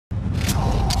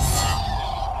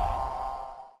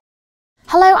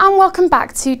Hello and welcome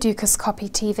back to Dukascopy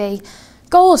TV.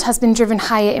 Gold has been driven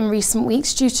higher in recent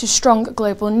weeks due to strong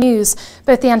global news.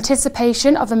 Both the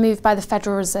anticipation of a move by the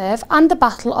Federal Reserve and the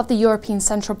battle of the European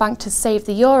Central Bank to save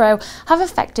the euro have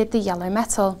affected the yellow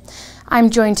metal. I'm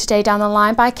joined today down the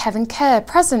line by Kerr,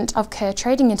 President of Kerr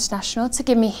Trading International, to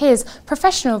give me his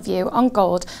professional view on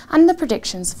gold and the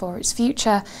predictions for its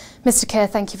future. Mr. Kerr,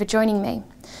 thank you for joining me.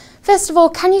 First of all,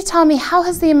 can you tell me how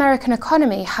has the American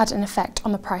economy had an effect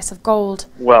on the price of gold?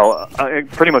 Well,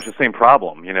 pretty much the same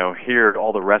problem. You know, here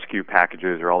all the rescue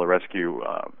packages or all the rescue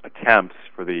attempts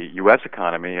for the U.S.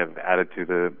 economy have added to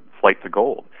the flight to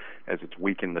gold as it's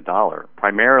weakened the dollar.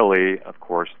 Primarily, of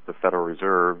course, the Federal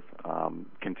Reserve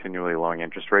continually lowering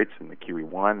interest rates in the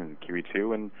QE1 and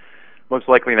QE2, and most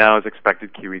likely now is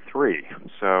expected QE3.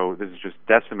 So this has just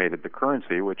decimated the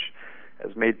currency, which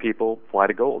has made people fly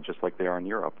to gold just like they are in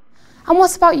Europe. And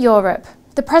what about Europe?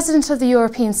 The President of the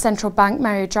European Central Bank,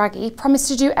 Mario Draghi, promised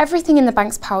to do everything in the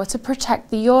bank's power to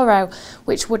protect the euro,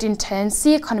 which would in turn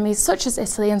see economies such as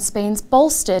Italy and Spain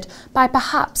bolstered by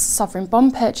perhaps sovereign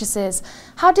bond purchases.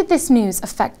 How did this news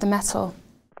affect the metal?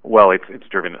 Well, it's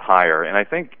driven it higher, and I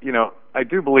think, I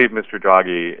do believe Mr.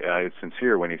 Draghi is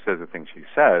sincere when he says the things he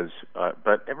says,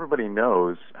 but everybody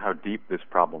knows how deep this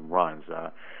problem runs.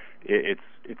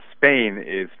 Spain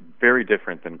is very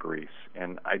different than Greece,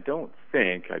 and I don't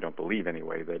believe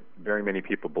anyway, that very many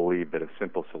people believe that a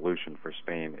simple solution for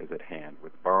Spain is at hand.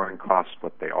 With borrowing costs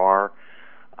what they are,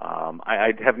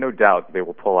 I have no doubt they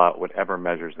will pull out whatever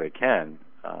measures they can,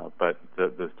 but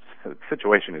the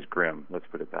situation is grim, let's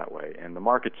put it that way, and the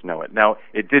markets know it. Now,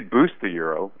 it did boost the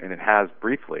euro, and it has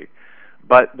briefly,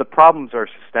 but the problems are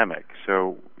systemic.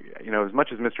 So, as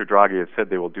much as Mr. Draghi has said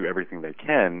they will do everything they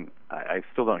can, I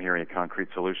still don't hear any concrete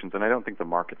solutions, and I don't think the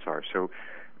markets are. So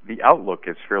the outlook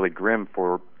is fairly grim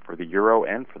for the euro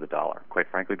and for the dollar, quite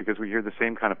frankly, because we hear the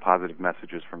same kind of positive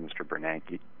messages from Mr.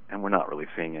 Bernanke, and we're not really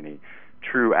seeing any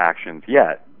true actions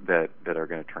yet that are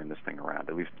going to turn this thing around,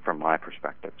 at least from my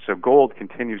perspective. So gold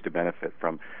continues to benefit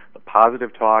from the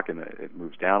positive talk, and it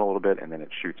moves down a little bit, and then it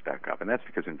shoots back up, and that's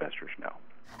because investors know.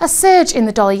 A surge in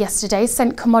the dollar yesterday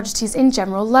sent commodities in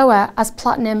general lower as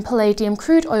platinum, palladium,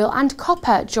 crude oil and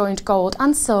copper joined gold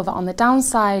and silver on the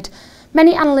downside.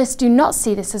 Many analysts do not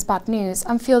see this as bad news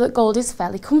and feel that gold is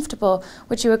fairly comfortable.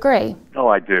 Would you agree? Oh,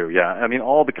 I do, yeah. I mean,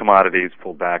 all the commodities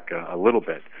pulled back a little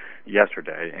bit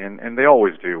yesterday, and they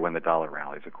always do when the dollar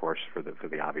rallies, of course, for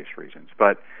the obvious reasons.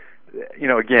 But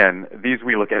again, these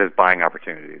we look at as buying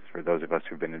opportunities for those of us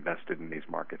who've been invested in these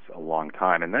markets a long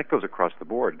time, and that goes across the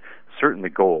board. Certainly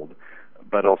gold,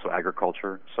 but also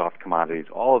agriculture, soft commodities,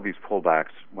 all of these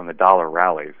pullbacks when the dollar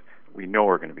rallies, we know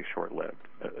are going to be short-lived.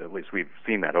 At least we've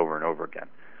seen that over and over again.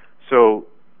 So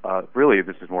really,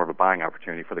 this is more of a buying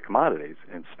opportunity for the commodities,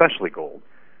 and especially gold,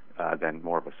 than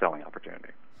more of a selling opportunity.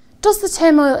 Does the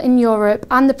turmoil in Europe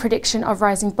and the prediction of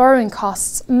rising borrowing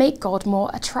costs make gold more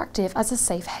attractive as a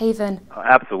safe haven?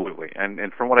 Absolutely,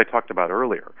 and from what I talked about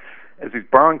earlier, as these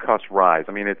borrowing costs rise,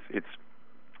 I mean, it's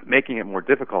making it more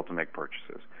difficult to make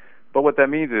purchases. But what that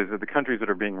means is that the countries that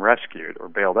are being rescued or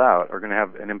bailed out are going to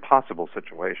have an impossible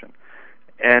situation.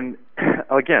 And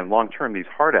again, long term, these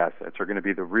hard assets are going to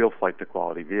be the real flight to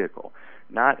quality vehicle,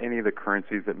 not any of the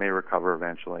currencies that may recover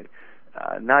eventually.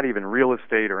 Not even real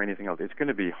estate or anything else. It's going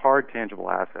to be hard,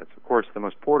 tangible assets. Of course, the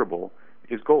most portable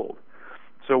is gold.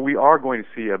 So we are going to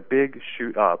see a big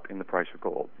shoot up in the price of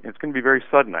gold. It's going to be very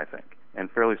sudden, I think,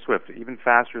 and fairly swift, even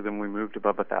faster than we moved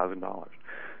above $1,000.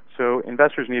 So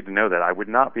investors need to know that. I would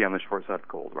not be on the short side of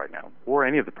gold right now, or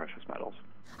any of the precious metals.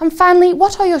 And finally,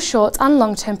 what are your short and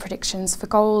long-term predictions for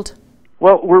gold?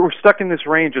 Well, we're stuck in this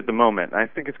range at the moment. I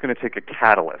think it's going to take a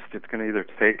catalyst. It's going to either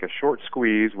take a short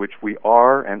squeeze, which we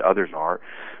are and others are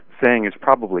saying is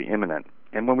probably imminent.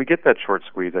 And when we get that short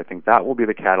squeeze, I think that will be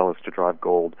the catalyst to drive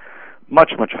gold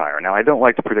much, much higher. Now, I don't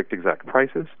like to predict exact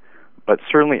prices, but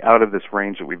certainly out of this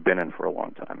range that we've been in for a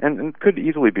long time. And it could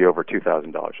easily be over $2,000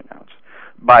 an ounce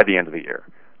by the end of the year.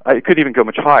 It could even go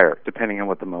much higher, depending on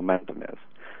what the momentum is.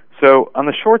 So on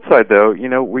the short side, though,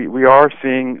 we are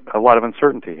seeing a lot of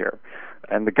uncertainty here.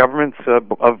 And the governments of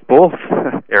both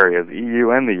areas,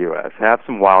 EU and the U.S., have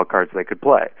some wild cards they could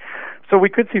play. So we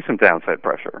could see some downside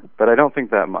pressure, but I don't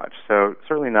think that much. So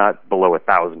certainly not below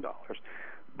 $1,000.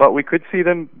 But we could see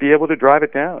them be able to drive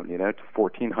it down, to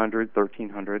 1,400,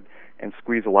 1,300, and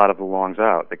squeeze a lot of the longs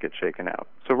out that get shaken out.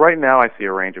 So right now I see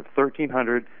a range of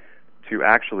 1,300 to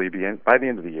actually be, by the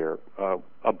end of the year,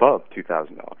 above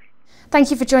 $2,000. Thank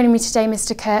you for joining me today,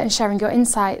 Mr. Kerr, and sharing your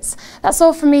insights. That's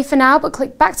all from me for now, but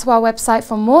click back to our website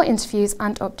for more interviews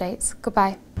and updates.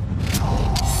 Goodbye.